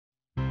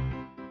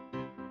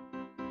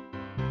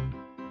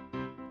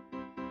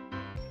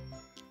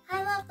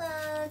Hi love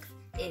bugs!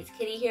 It's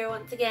Kitty here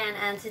once again,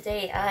 and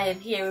today I am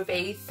here with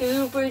a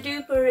super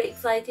duper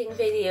exciting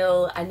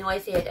video. I know I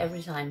say it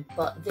every time,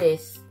 but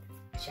this,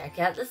 check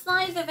out the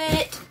size of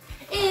it.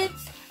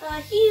 It's a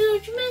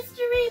huge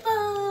mystery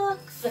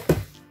box!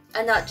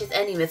 And not just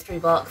any mystery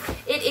box,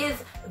 it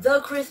is the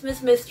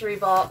Christmas mystery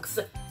box.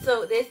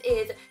 So this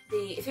is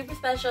the super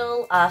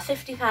special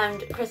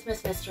 £50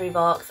 Christmas mystery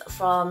box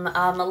from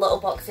Little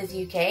Boxes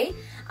UK.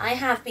 I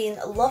have been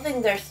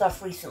loving their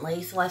stuff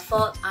recently, so I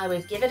thought I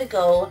would give it a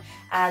go.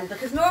 And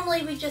because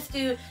normally we just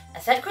do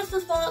a set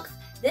Christmas box,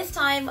 this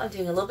time I'm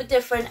doing a little bit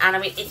different. And I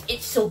mean,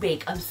 it's so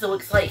big, I'm so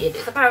excited.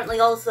 It's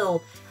apparently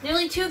also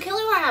nearly 2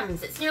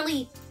 kilograms. It's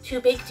nearly too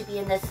big to be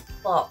in this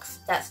box.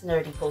 That's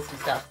nerdy posty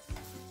stuff.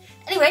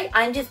 Anyway,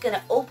 I'm just going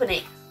to open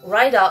it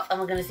right up and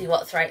we're going to see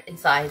what's right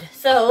inside.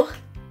 So,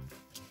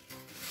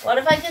 what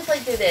if I just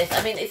like do this?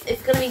 I mean, it's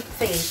going to be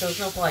thingy, so there's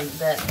no point,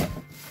 but...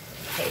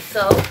 Okay,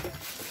 so,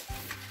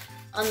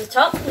 on the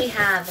top we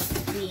have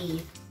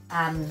the,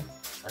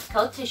 what's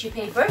called tissue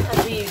paper,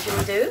 as we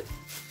usually do.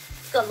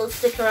 It's got a little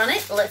sticker on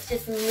it. Let's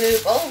just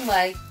move, oh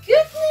my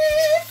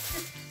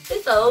goodness!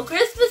 It's all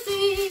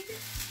Christmassy!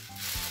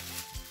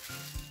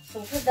 So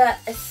we'll put that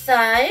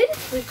aside.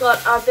 We've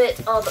got our bit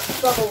of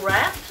bubble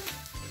wrap.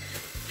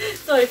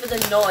 Sorry for the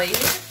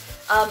noise.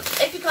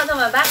 If you can't tell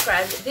my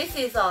background, this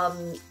is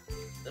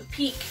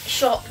peak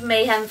shop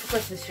mayhem for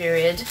Christmas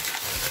period.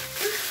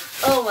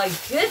 Oh my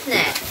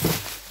goodness.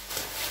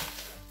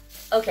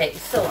 Okay,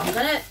 so I'm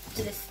gonna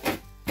do this.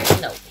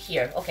 No,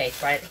 here. Okay,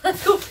 right.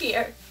 Let's go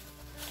here.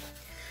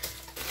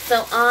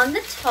 So on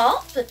the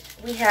top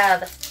we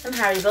have some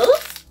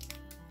Haribos,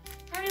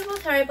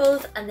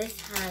 and this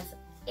has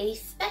a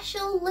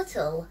special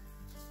little.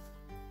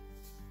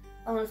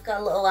 Oh, it's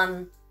got a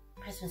little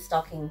Christmas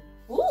stocking.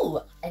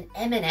 Ooh, an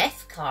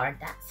M&S card.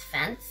 That's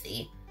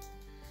fancy.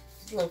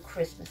 Just a little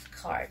Christmas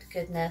card.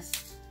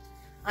 Goodness.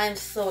 I'm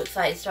so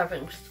excited to start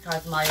putting Christmas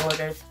cards in my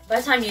orders. By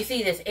the time you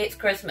see this, it's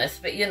Christmas,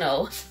 but you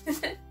know.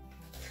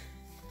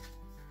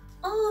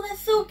 Oh,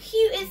 that's so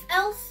cute. It's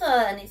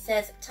Elsa, and it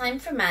says, "Time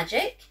for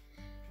magic.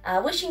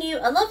 Wishing you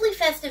a lovely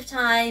festive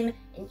time.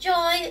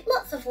 Enjoy.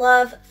 Lots of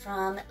love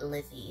from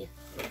Lizzie."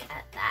 Look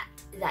at that.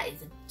 That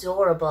is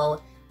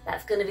adorable.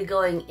 That's going to be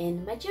going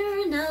in my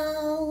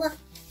journal.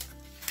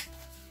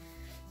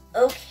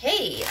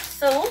 Okay,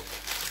 so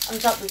on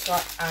top we've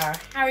got our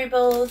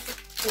Haribos.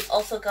 We've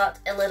also got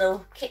a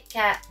little Kit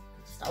Kat.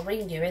 It's not a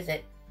reindeer, is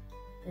it?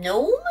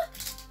 Gnome?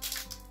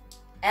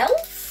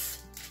 Elf?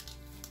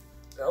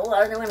 Oh,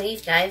 I don't know one of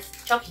these guys.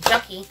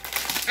 Chucky.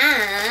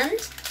 And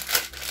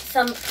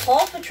some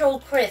Paw Patrol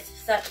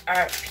crisps that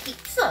are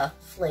pizza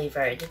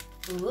flavored.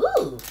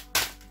 Ooh.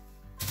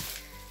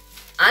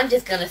 I'm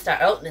just going to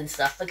start opening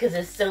stuff because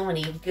there's so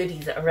many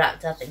goodies that are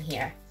wrapped up in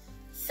here.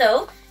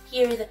 So,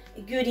 here's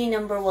goodie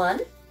number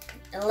 1.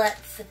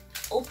 Let's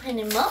open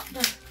him up.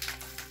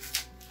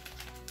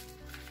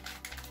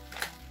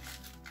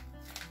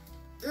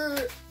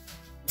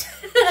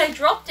 I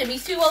dropped him.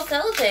 He's too well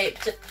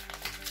sellotaped.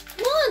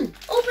 Come on,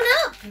 open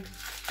up.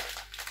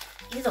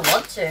 He doesn't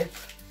want to.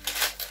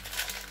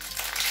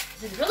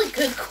 This is really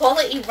good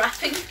quality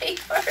wrapping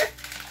paper.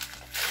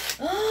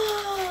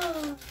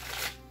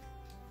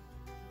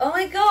 Oh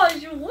my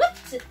gosh, what?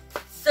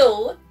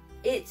 So,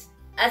 it's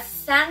a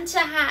Santa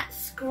hat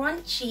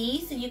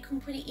scrunchie, so you can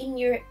put it in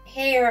your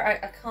hair.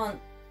 I can't.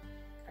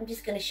 I'm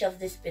just going to shove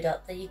this bit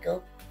up. There you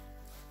go.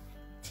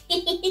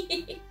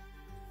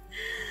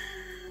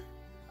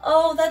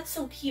 Oh, that's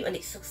so cute, and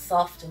it's so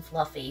soft and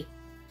fluffy.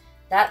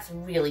 That's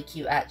really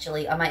cute,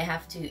 actually. I might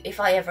have to,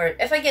 if I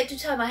get to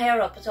tie my hair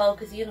up at all,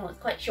 because you know it's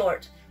quite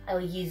short, I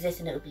will use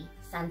this and it'll be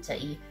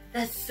Santa-y.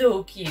 That's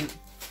so cute.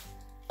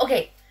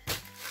 Okay.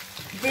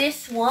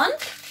 This one,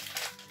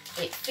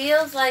 it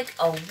feels like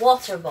a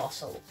water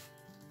bottle,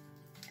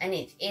 and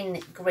it's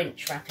in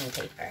Grinch wrapping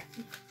paper.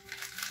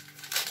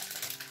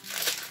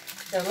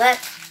 So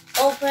let's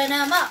open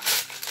them up.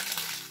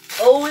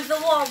 Oh, it's a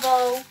water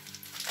bottle.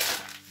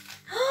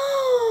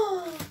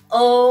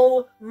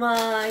 Oh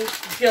my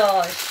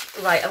gosh.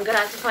 Right, I'm going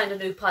to have to find a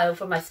new pile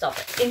for my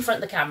stuff in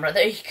front of the camera.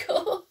 There you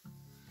go.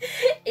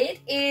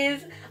 It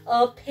is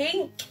a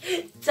pink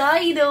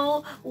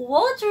dino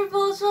water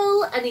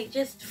bottle, and it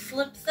just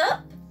flips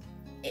up.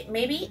 It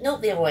maybe,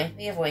 nope, the other way,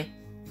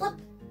 flip.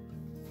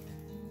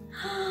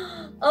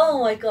 Oh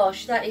my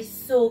gosh, that is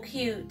so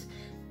cute.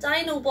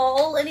 Dino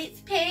ball, and it's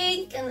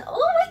pink, and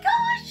oh my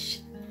gosh.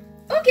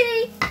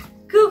 Okay,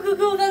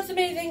 cool, that's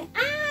amazing.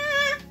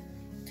 Ah.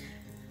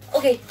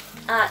 Okay,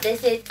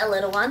 this is a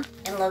little one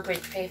in little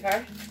Grinch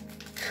paper.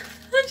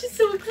 I'm just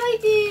so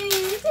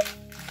excited.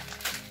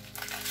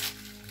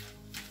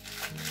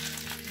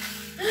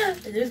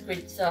 Those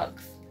Grinch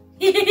socks.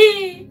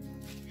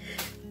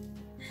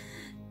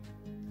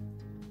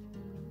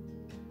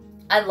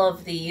 I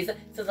love these.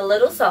 So the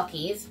little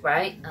sockies,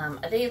 right?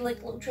 Are they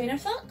like little trainer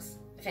socks?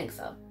 I think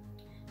so.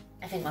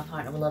 I think my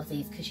partner will love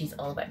these because she's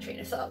all about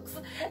trainer socks.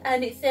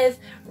 And it says,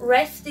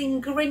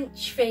 "Resting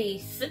Grinch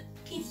face,"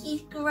 because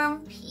he's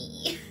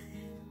grumpy.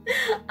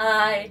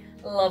 I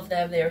love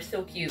them. They are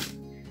so cute.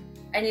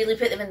 I nearly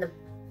put them in the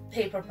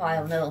paper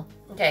pile. No.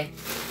 Okay.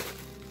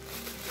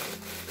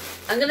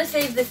 I'm going to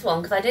save this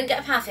one because I didn't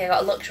get a passy. I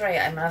got a luxury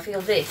item and I feel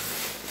this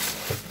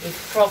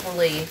is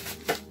probably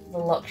the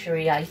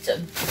luxury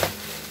item.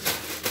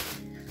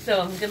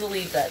 So I'm going to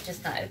leave that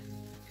just now.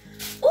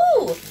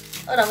 Ooh!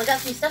 Hold on, we got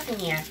some stuff in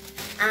here.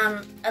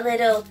 A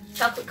little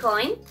chocolate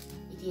coin.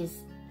 It is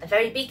a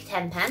very big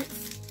 10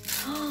 pence.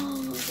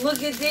 Oh,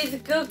 look at this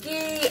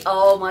cookie!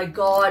 Oh my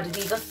god,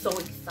 these are so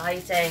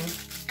exciting.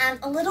 And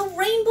a little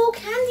rainbow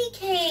candy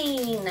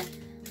cane.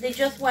 They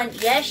just went,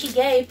 yeah, she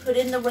gay, put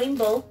in the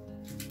rainbow.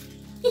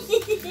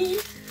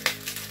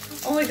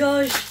 Oh my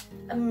gosh,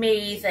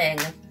 amazing.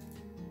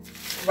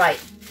 Right,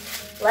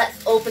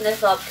 let's open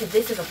this up because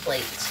this is a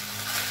plate.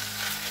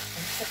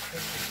 It's a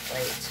Christmas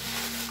plate.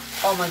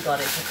 Oh my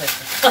god, it's a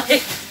Christmas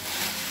plate.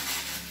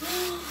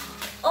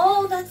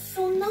 Oh, that's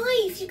so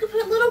nice. You could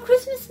put little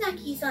Christmas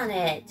snackies on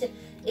it.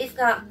 It's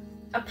got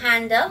a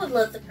panda with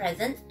loads of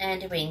presents,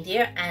 and a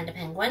reindeer, and a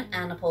penguin,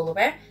 and a polar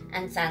bear,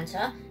 and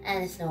Santa,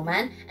 and a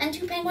snowman, and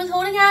 2 penguins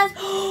holding hands.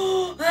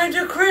 And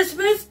a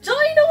Christmas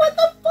dino at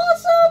the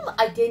bottom.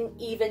 I didn't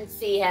even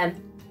see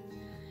him.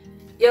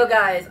 Yo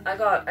guys, I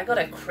got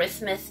a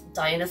Christmas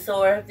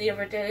dinosaur the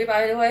other day,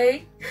 by the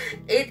way.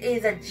 It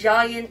is a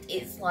giant.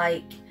 It's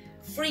like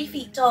 3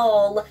 feet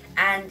tall,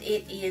 and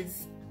it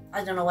is,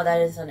 I don't know what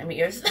that is in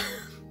centimeters.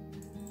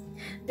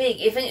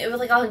 Big. I think it was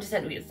like 100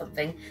 centimeters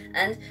something.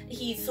 And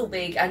he's so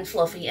big and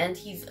fluffy, and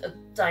he's a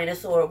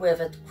dinosaur with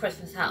a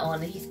Christmas hat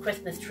on. And he's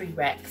Christmas Tree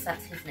Rex.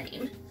 That's his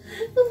name.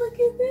 Look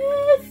at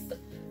this.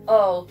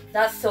 Oh,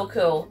 that's so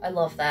cool. I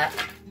love that.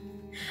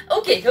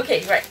 Okay,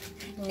 right.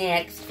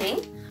 Next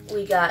thing,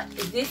 we got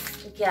this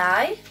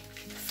guy.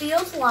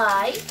 Feels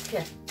like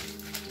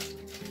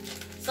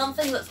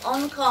something that's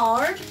on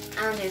card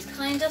and is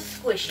kind of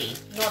squishy.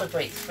 Not a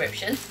great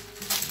description.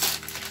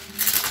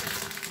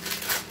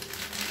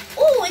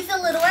 Oh, it's a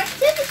little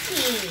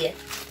activity.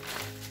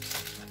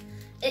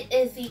 It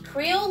is the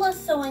Crayola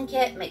Sewing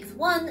Kit Mix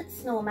 1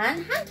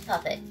 Snowman Hand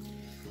Puppet.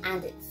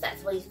 And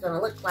that's what he's going to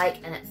look like,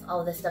 and it's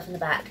all this stuff in the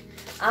back.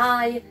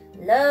 I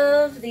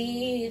love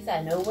these.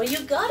 I know where you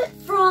got it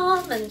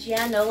from. And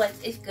yeah, no,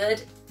 it's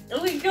good.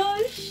 Oh my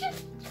gosh.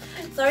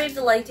 Sorry if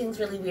the lighting's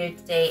really weird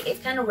today.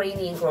 It's kind of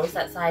rainy and gross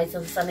outside, so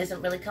the sun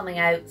isn't really coming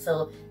out.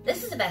 So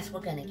this is the best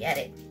we're going to get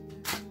it.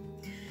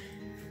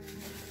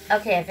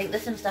 Okay, I think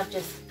there's some stuff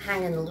just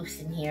hanging loose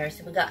in here.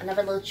 So we got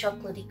another little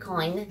chocolatey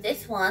coin.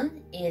 This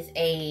one is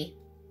a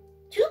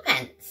 2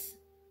 pence.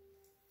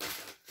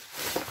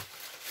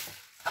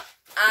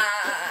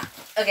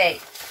 Okay.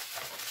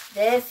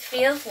 This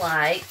feels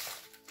like,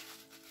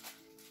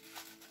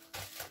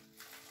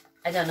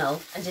 I don't know.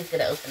 I'm just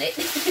gonna open it.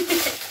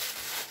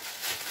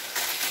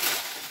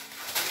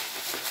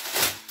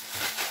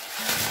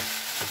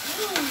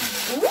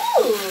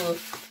 Ooh!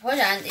 Hold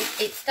on,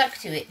 it stuck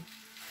to it.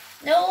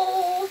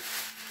 No!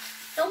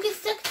 Don't get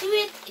stuck to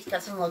it! It's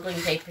got some little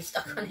green paper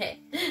stuck on it.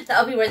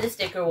 That'll be where the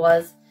sticker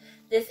was.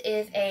 This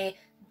is a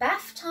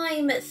bath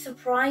time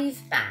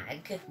surprise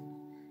bag.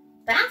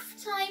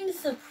 Bath time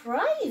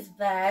surprise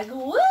bag?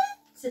 What?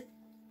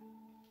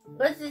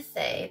 What does it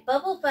say?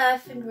 Bubble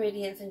bath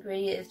ingredients.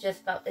 Ingredient is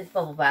just it's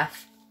bubble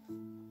bath.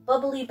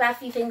 Bubbly,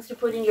 bathy things to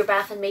put in your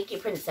bath and make you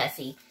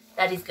princessy.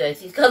 That is good.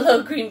 So he's got a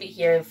little green bit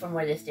here from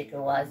where the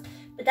sticker was.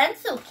 But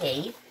that's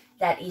okay.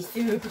 That is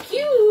super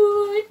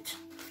cute.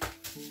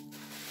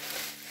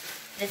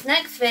 This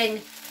next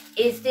thing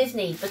is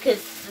Disney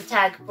because the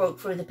tag broke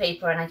through the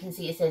paper and I can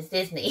see it says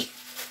Disney.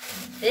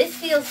 This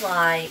feels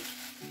like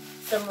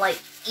some like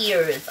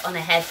ears on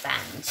a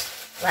headband.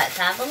 Let's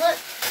have a look.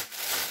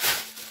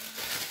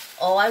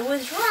 Oh, I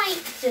was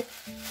right.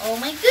 Oh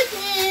my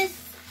goodness.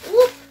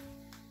 Whoop.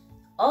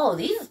 Oh,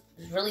 these are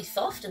really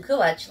soft and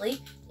cool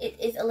actually. It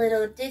is a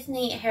little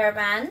Disney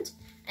hairband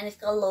and it's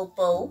got a little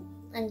bow.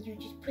 And you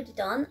just put it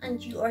on and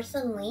you are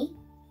suddenly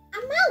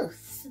a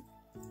mouse.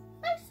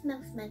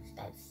 Mouse.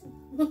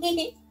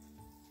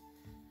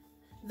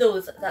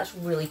 That's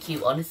really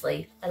cute,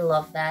 honestly. I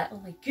love that. Oh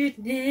my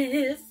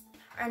goodness.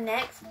 Our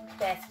next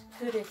best,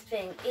 cutest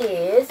thing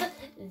is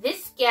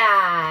this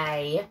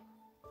guy.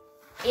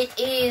 It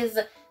is,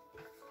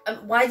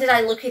 why did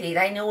I look at it?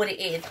 I know what it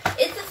is.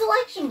 It's a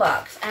selection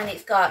box and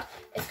it's got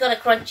a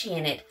Crunchie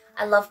in it.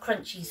 I love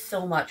Crunchies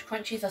so much.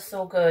 Crunchies are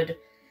so good.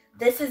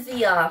 This is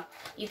the,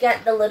 you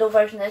get the little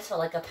version of this for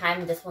like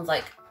 £1. This one's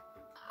like,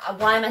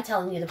 why am I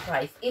telling you the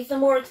price? It's the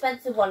more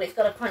expensive one. It's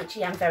got a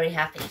Crunchie. I'm very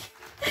happy.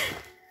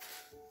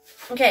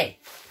 Okay.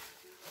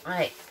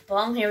 Alright,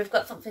 bottom here we've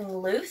got something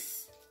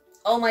loose.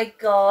 Oh my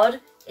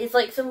god. It's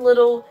like some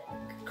little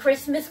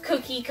Christmas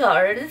cookie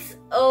cards.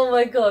 Oh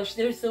my gosh,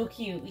 they're so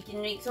cute. We can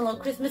make some little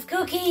Christmas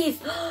cookies.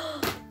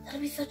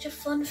 That'd be such a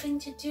fun thing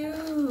to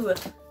do.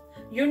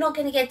 You're not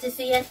going to get to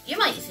see it. You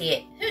might see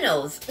it. Who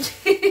knows?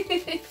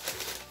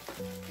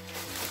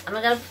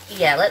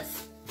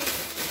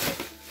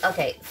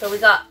 Okay, so we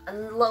got a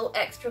little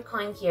extra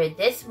coin here.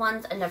 This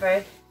one's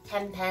another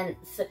 10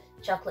 pence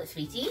chocolate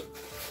sweetie.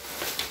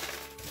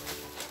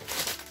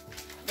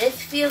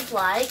 This feels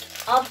like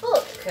a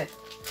book.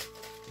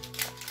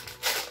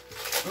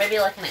 maybe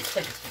like an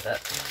activity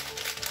book.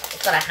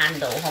 It's got a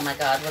handle. Oh my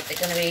god, what's it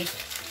gonna be?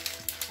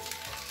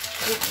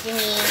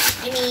 Gimme,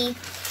 gimme.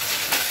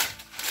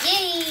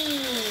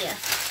 Yay!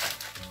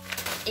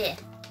 Yeah.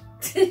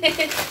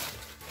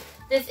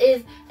 This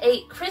is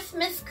a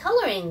Christmas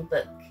coloring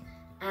book,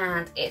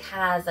 and it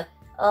has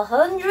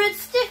 100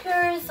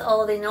 stickers.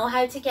 Oh, they know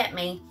how to get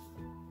me.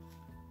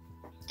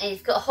 And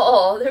it's got,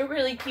 oh, they're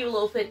really cute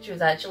little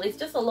pictures actually. It's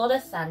just a lot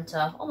of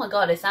Santa. Oh my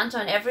god, is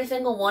Santa in every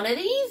single one of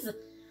these?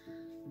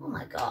 Oh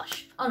my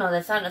gosh. Oh no,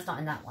 the Santa's not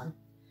in that one.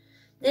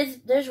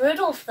 There's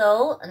Rudolph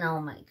though, and oh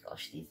my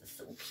gosh, these are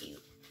so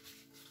cute.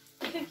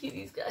 Look how cute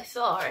these guys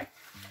are.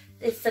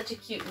 It's such a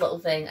cute little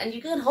thing, and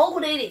you can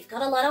hold it. It's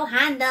got a little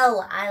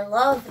handle. I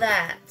love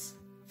that.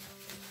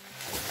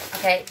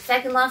 Okay,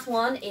 second last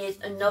one is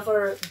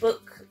another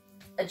book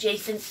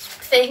adjacent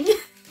thing. Too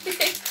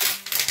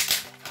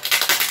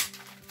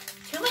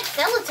much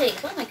sellotape.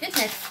 Oh my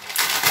goodness.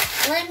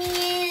 Let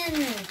me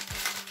in.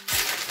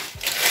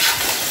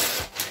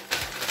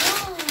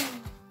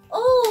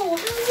 Oh,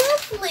 how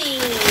lovely.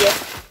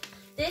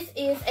 This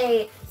is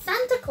a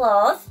Santa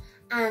Claus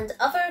and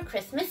Other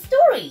Christmas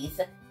Stories.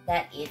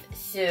 That is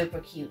super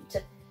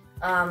cute.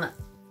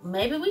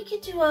 Maybe we could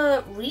do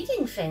a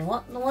reading thing.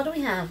 What do we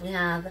have? We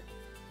have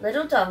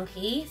Little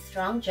Donkey,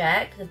 Strong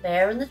Jack, The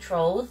Bear and the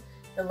Trolls,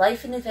 The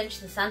Life and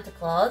Adventures of Santa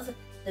Claus,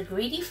 The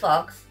Greedy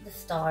Fox, The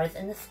Stars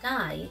in the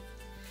Sky.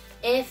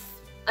 By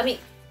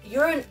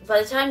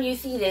the time you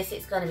see this,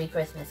 it's gonna be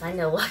Christmas. I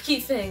know I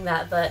keep saying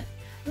that, but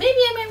maybe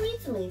I might read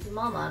some of these to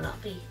Mama and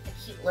that'll be a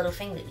cute little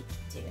thing that we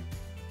can do.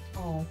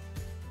 Oh,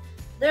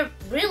 they're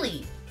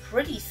really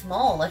pretty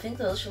small. I think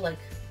those are like,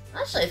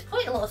 actually, there's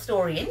quite a lot of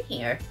story in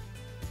here.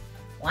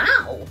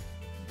 Wow.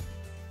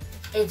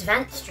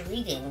 Advanced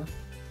reading.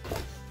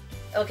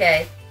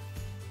 Okay,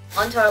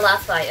 on to our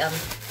last item.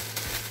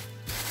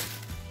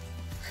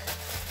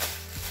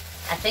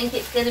 I think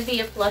it's gonna be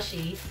a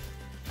plushie.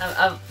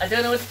 I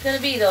don't know what it's gonna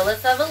be though.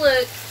 Let's have a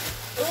look.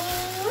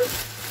 Ooh.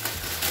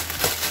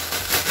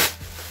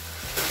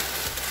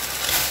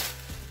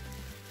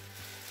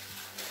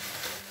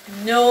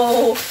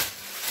 No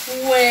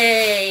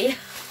way.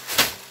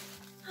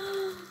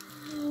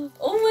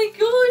 Oh my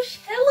gosh,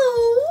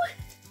 hello!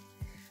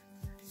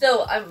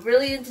 So, I'm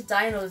really into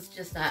dinos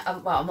just now.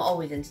 Well, I'm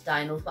always into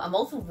dinos, but I'm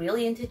also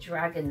really into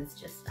dragons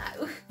just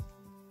now.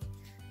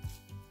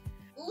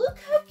 Look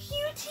how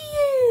cute he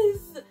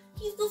is!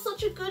 He's got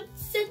such a good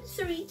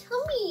sensory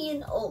tummy,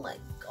 and oh my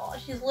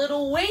gosh, his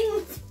little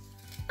wings!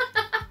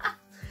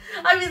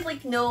 I was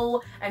like,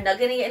 no, I'm not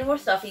gonna get any more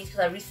stuffies because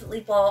I recently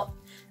bought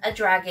a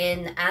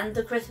dragon and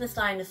the Christmas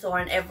dinosaur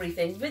and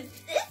everything, but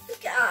this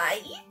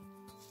guy...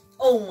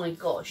 Oh my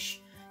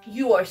gosh,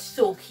 you are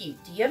so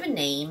cute. Do you have a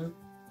name?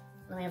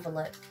 Let me have a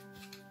look.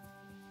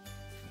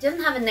 He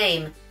doesn't have a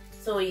name,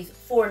 so he's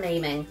for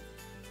naming.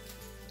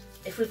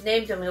 If we've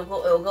named him,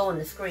 it'll go on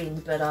the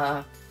screen, but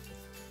oh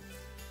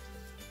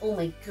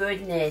my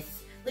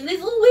goodness. Look at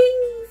his little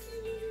wings.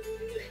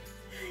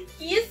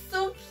 He is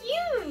so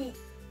cute.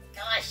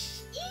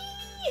 Gosh.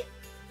 Eee.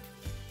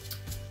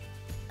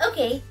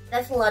 Okay,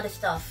 that's a lot of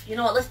stuff. You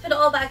know what, let's put it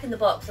all back in the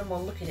box and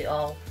we'll look at it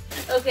all.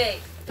 Okay,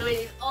 so it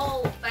is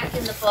all back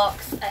in the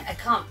box. I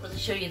can't really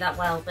show you that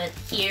well, but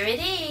here it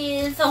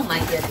is. Oh my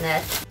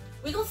goodness.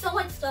 We got so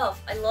much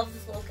stuff. I love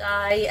this little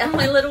guy and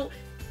my little,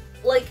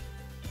 like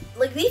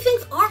these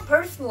things aren't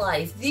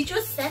personalized. They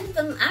just send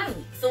them out.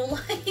 So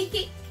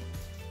like,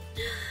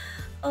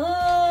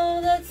 oh,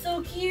 that's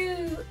so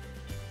cute.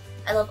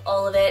 I love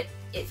all of it.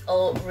 It's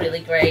all really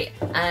great.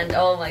 And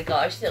oh my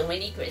gosh, so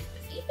many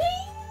Christmassy things.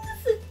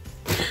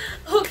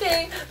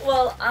 Okay,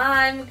 well,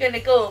 I'm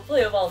gonna go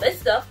play with all this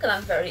stuff because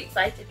I'm very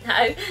excited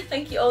now.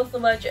 Thank you all so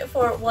much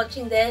for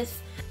watching this.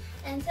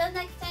 Until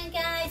next time,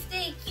 guys,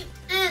 stay cute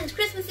and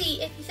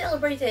Christmassy if you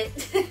celebrate it.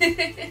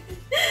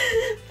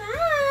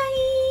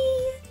 Bye!